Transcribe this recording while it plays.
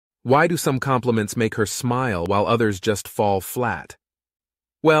Why do some compliments make her smile while others just fall flat?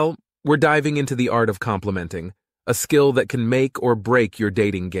 Well, we're diving into the art of complimenting, a skill that can make or break your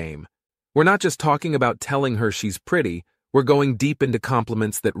dating game. We're not just talking about telling her she's pretty, we're going deep into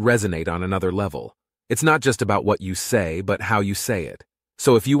compliments that resonate on another level. It's not just about what you say, but how you say it.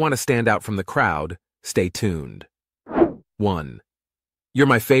 So if you want to stand out from the crowd, stay tuned. 1. You're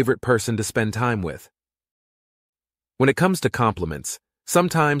my favorite person to spend time with. When it comes to compliments,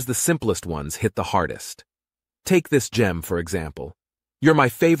 sometimes the simplest ones hit the hardest. Take this gem, for example. You're my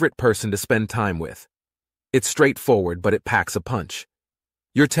favorite person to spend time with. It's straightforward, but it packs a punch.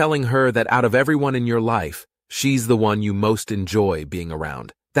 You're telling her that out of everyone in your life, she's the one you most enjoy being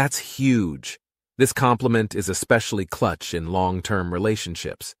around. That's huge. This compliment is especially clutch in long-term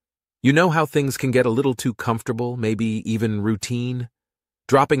relationships. You know how things can get a little too comfortable, maybe even routine?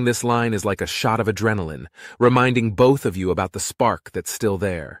 Dropping this line is like a shot of adrenaline, reminding both of you about the spark that's still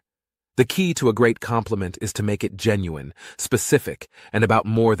there. The key to a great compliment is to make it genuine, specific, and about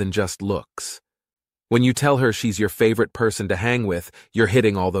more than just looks. When you tell her she's your favorite person to hang with, you're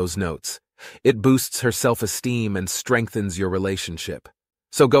hitting all those notes. It boosts her self-esteem and strengthens your relationship.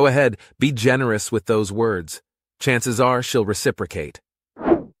 So go ahead, be generous with those words. Chances are she'll reciprocate.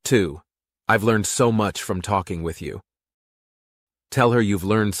 2. I've learned so much from talking with you. Tell her you've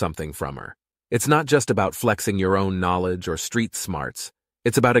learned something from her. It's not just about flexing your own knowledge or street smarts.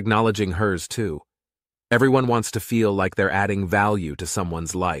 It's about acknowledging hers too. Everyone wants to feel like they're adding value to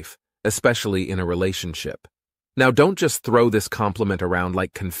someone's life, especially in a relationship. Now don't just throw this compliment around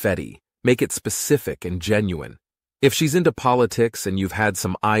like confetti. Make it specific and genuine. If she's into politics and you've had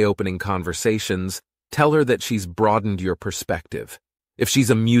some eye-opening conversations, tell her that she's broadened your perspective. If she's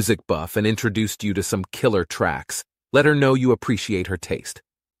a music buff and introduced you to some killer tracks, let her know you appreciate her taste.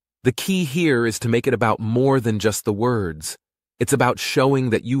 The key here is to make it about more than just the words. It's about showing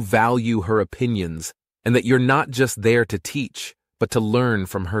that you value her opinions and that you're not just there to teach, but to learn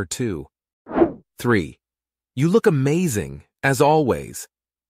from her too. 3. You look amazing, as always.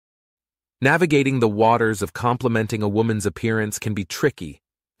 Navigating the waters of complimenting a woman's appearance can be tricky,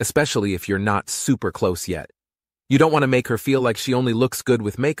 especially if you're not super close yet. You don't want to make her feel like she only looks good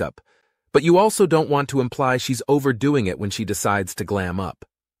with makeup, but you also don't want to imply she's overdoing it when she decides to glam up.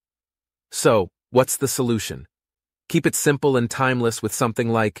 So, what's the solution? Keep it simple and timeless with something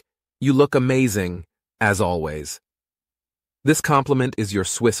like, "You look amazing, as always." This compliment is your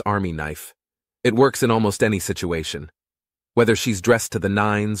Swiss Army knife. It works in almost any situation. Whether she's dressed to the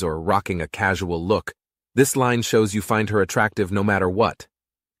nines or rocking a casual look, this line shows you find her attractive no matter what.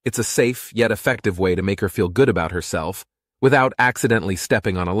 It's a safe yet effective way to make her feel good about herself without accidentally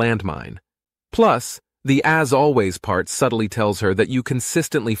stepping on a landmine. Plus, the "as always" part subtly tells her that you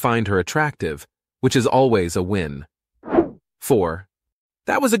consistently find her attractive, which is always a win. 4.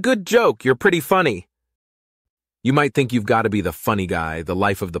 That was a good joke, you're pretty funny. You might think you've got to be the funny guy, the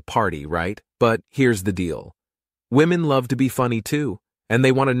life of the party, right? But here's the deal. Women love to be funny too, and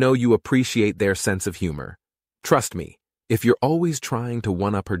they want to know you appreciate their sense of humor. Trust me, if you're always trying to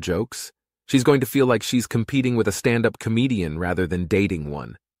one-up her jokes, she's going to feel like she's competing with a stand-up comedian rather than dating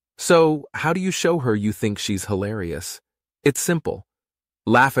one. So, how do you show her you think she's hilarious? It's simple.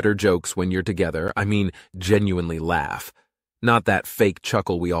 Laugh at her jokes when you're together. I mean, genuinely laugh. Not that fake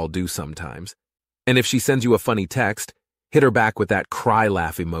chuckle we all do sometimes. And if she sends you a funny text, hit her back with that cry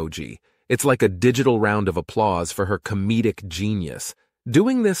laugh emoji. It's like a digital round of applause for her comedic genius.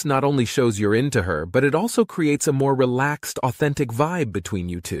 Doing this not only shows you're into her, but it also creates a more relaxed, authentic vibe between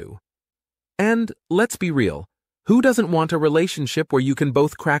you two. And let's be real, who doesn't want a relationship where you can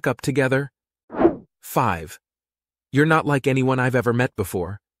both crack up together? 5. You're not like anyone I've ever met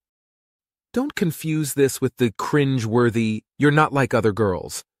before. Don't confuse this with the cringe-worthy, "you're not like other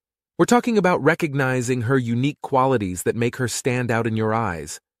girls." We're talking about recognizing her unique qualities that make her stand out in your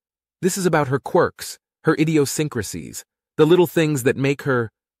eyes. This is about her quirks, her idiosyncrasies, the little things that make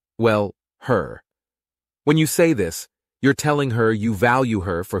her, well, her. When you say this, you're telling her you value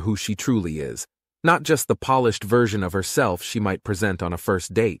her for who she truly is, not just the polished version of herself she might present on a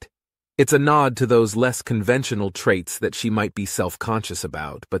first date. It's a nod to those less conventional traits that she might be self-conscious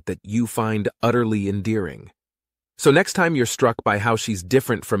about, but that you find utterly endearing. So next time you're struck by how she's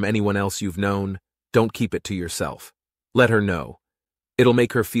different from anyone else you've known, don't keep it to yourself. Let her know. It'll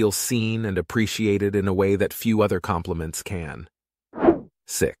make her feel seen and appreciated in a way that few other compliments can.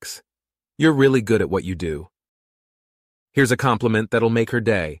 6. You're really good at what you do. Here's a compliment that'll make her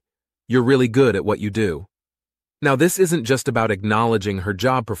day. You're really good at what you do. Now, this isn't just about acknowledging her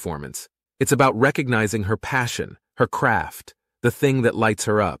job performance. It's about recognizing her passion, her craft, the thing that lights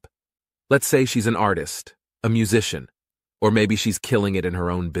her up. Let's say she's an artist, a musician, Or maybe she's killing it in her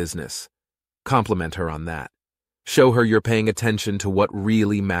own business. Compliment her on that. Show her you're paying attention to what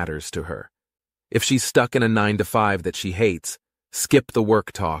really matters to her. If she's stuck in a 9-to-5 that she hates, skip the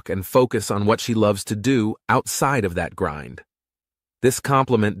work talk and focus on what she loves to do outside of that grind. This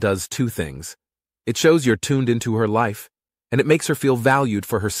compliment does two things. It shows you're tuned into her life, and it makes her feel valued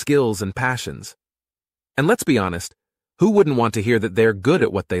for her skills and passions. And let's be honest, who wouldn't want to hear that they're good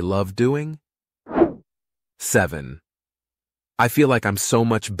at what they love doing? 7. I feel like I'm so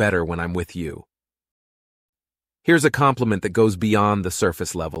much better when I'm with you. Here's a compliment that goes beyond the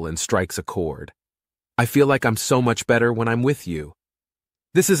surface level and strikes a chord. I feel like I'm so much better when I'm with you.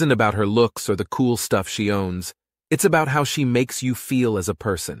 This isn't about her looks or the cool stuff she owns. It's about how she makes you feel as a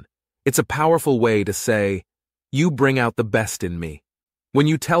person. It's a powerful way to say, you bring out the best in me. When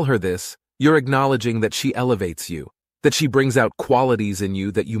you tell her this, you're acknowledging that she elevates you, that she brings out qualities in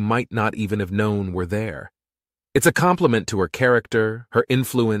you that you might not even have known were there. It's a compliment to her character, her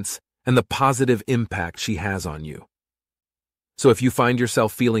influence, and the positive impact she has on you. So if you find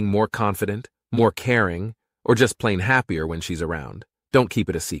yourself feeling more confident, more caring, or just plain happier when she's around, don't keep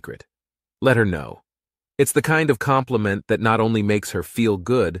it a secret. Let her know. It's the kind of compliment that not only makes her feel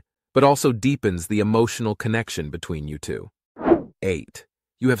good, but also deepens the emotional connection between you two. 8.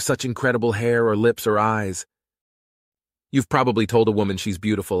 You have such incredible hair or lips or eyes. You've probably told a woman she's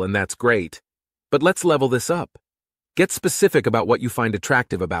beautiful, and that's great. But let's level this up. Get specific about what you find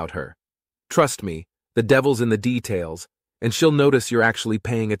attractive about her. Trust me, the devil's in the details, and she'll notice you're actually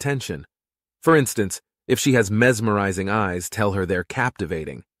paying attention. For instance, if she has mesmerizing eyes, tell her they're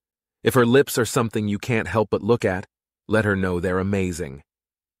captivating. If her lips are something you can't help but look at, let her know they're amazing.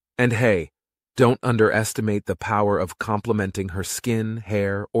 And hey, don't underestimate the power of complimenting her skin,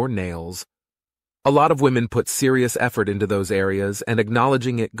 hair, or nails. A lot of women put serious effort into those areas, and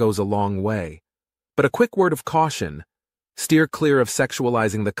acknowledging it goes a long way. But a quick word of caution: steer clear of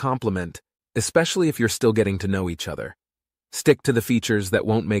sexualizing the compliment, especially if you're still getting to know each other. Stick to the features that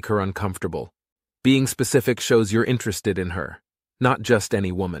won't make her uncomfortable. Being specific shows you're interested in her, not just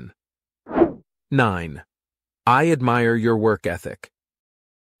any woman. 9. I admire your work ethic.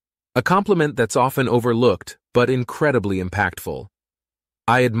 A compliment that's often overlooked, but incredibly impactful.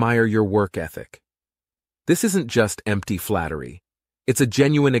 I admire your work ethic. This isn't just empty flattery. It's a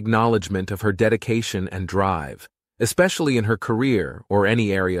genuine acknowledgement of her dedication and drive, especially in her career or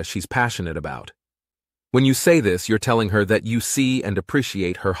any area she's passionate about. When you say this, you're telling her that you see and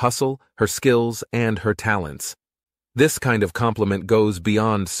appreciate her hustle, her skills, and her talents. This kind of compliment goes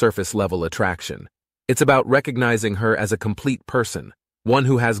beyond surface-level attraction. It's about recognizing her as a complete person, one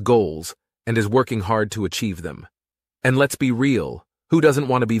who has goals and is working hard to achieve them. And let's be real, who doesn't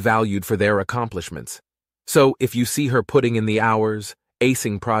want to be valued for their accomplishments? So if you see her putting in the hours,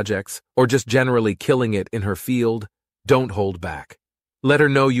 acing projects, or just generally killing it in her field, don't hold back. Let her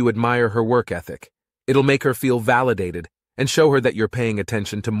know you admire her work ethic. It'll make her feel validated and show her that you're paying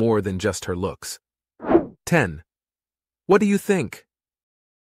attention to more than just her looks. 10. What do you think?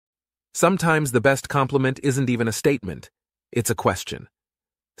 Sometimes the best compliment isn't even a statement, it's a question.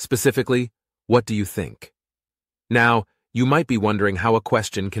 Specifically, what do you think? Now, you might be wondering how a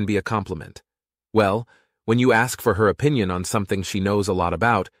question can be a compliment. Well, when you ask for her opinion on something she knows a lot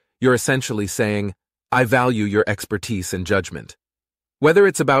about, you're essentially saying, I value your expertise and judgment. Whether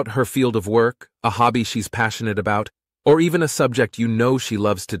it's about her field of work, a hobby she's passionate about, or even a subject you know she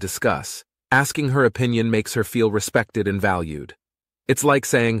loves to discuss, asking her opinion makes her feel respected and valued. It's like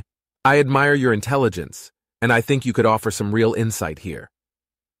saying, I admire your intelligence, and I think you could offer some real insight here.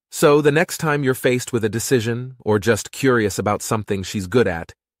 So the next time you're faced with a decision or just curious about something she's good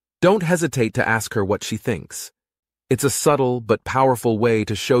at, don't hesitate to ask her what she thinks. It's a subtle but powerful way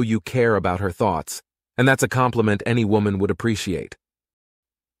to show you care about her thoughts, and that's a compliment any woman would appreciate.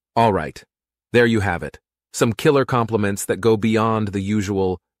 All right, there you have it. Some killer compliments that go beyond the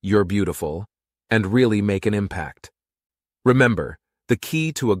usual, you're beautiful, and really make an impact. Remember, the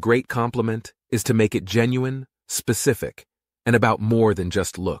key to a great compliment is to make it genuine, specific, and about more than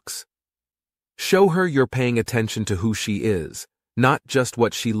just looks. Show her you're paying attention to who she is, not just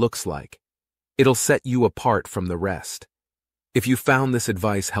what she looks like. It'll set you apart from the rest. If you found this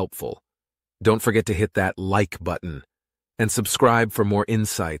advice helpful, don't forget to hit that like button and subscribe for more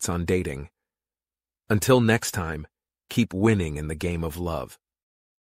insights on dating. Until next time, keep winning in the game of love.